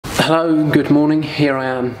Hello and good morning. Here I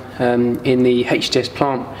am in the HTS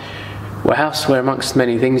plant warehouse, where amongst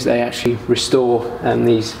many things they actually restore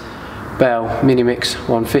these Belle Minimix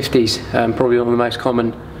 150s, probably one of the most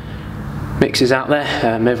common mixers out there.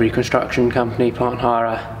 Every construction company, plant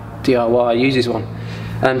hire, DIY uses one.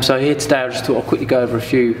 So here today I just thought I'd quickly go over a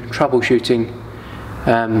few troubleshooting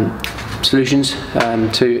solutions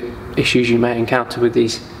to issues you may encounter with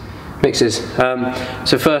these mixers.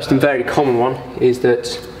 So first and very common one is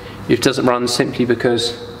that it doesn't run simply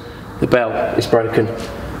because the belt is broken,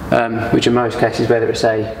 which in most cases, whether it's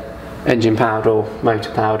a engine powered or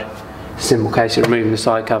motor powered, it's a simple case of removing the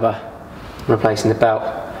side cover and replacing the belt.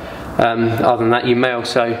 Other than that, you may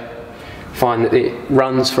also find that it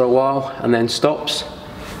runs for a while and then stops.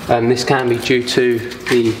 This can be due to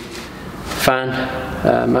the fan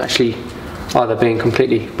actually either being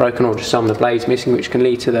completely broken or just some of the blades missing, which can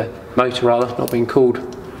lead to the motor not being cooled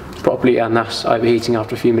properly and thus overheating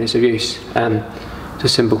after a few minutes of use. It's a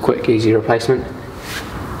simple, quick, easy replacement.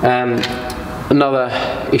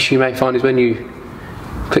 Another issue you may find is when you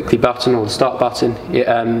click the button or the start button,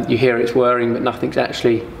 you hear it's whirring but nothing's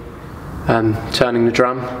actually turning the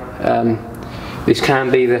drum. This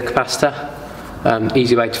can be the capacitor.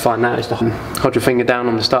 Easy way to find that is to hold your finger down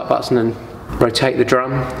on the start button and rotate the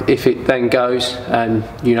drum. If it then goes,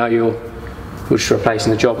 you know you're just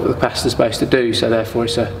replacing the job that the capacitor is supposed to do, so therefore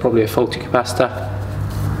it's probably a faulty capacitor.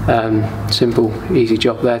 Simple, easy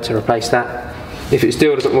job there to replace that. If it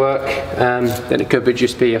still doesn't work, then it could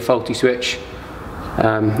just be a faulty switch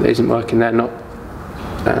that isn't working there, not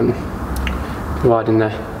providing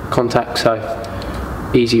the contact, so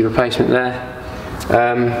easy replacement there.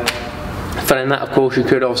 Failing that, of course, you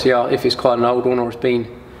could obviously, if it's quite an old one or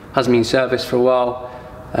hasn't been serviced for a while,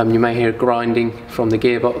 you may hear grinding from the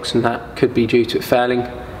gearbox, and that could be due to it failing.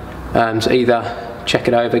 So either check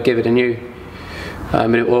it over, give it a new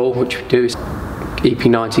bit of oil, which we do is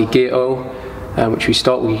EP90 gear oil, which we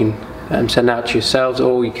stock. You can send out to yourselves,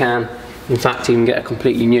 or you can in fact even get a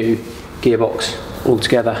completely new gearbox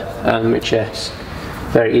altogether, which is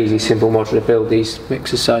very easy, simple modular build, these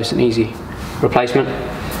mixers, so it's an easy replacement.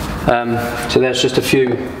 So there's just a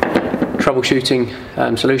few troubleshooting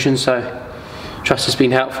solutions. So trust has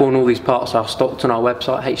been helpful, and all these parts are stocked on our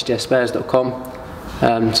website,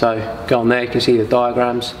 HTSSpares.com. So go on there, you can see the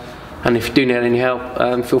diagrams, and if you do need any help,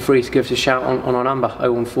 feel free to give us a shout on our number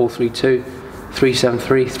 01432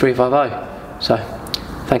 373 350. So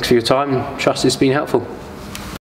thanks for your time, and trust it's been helpful.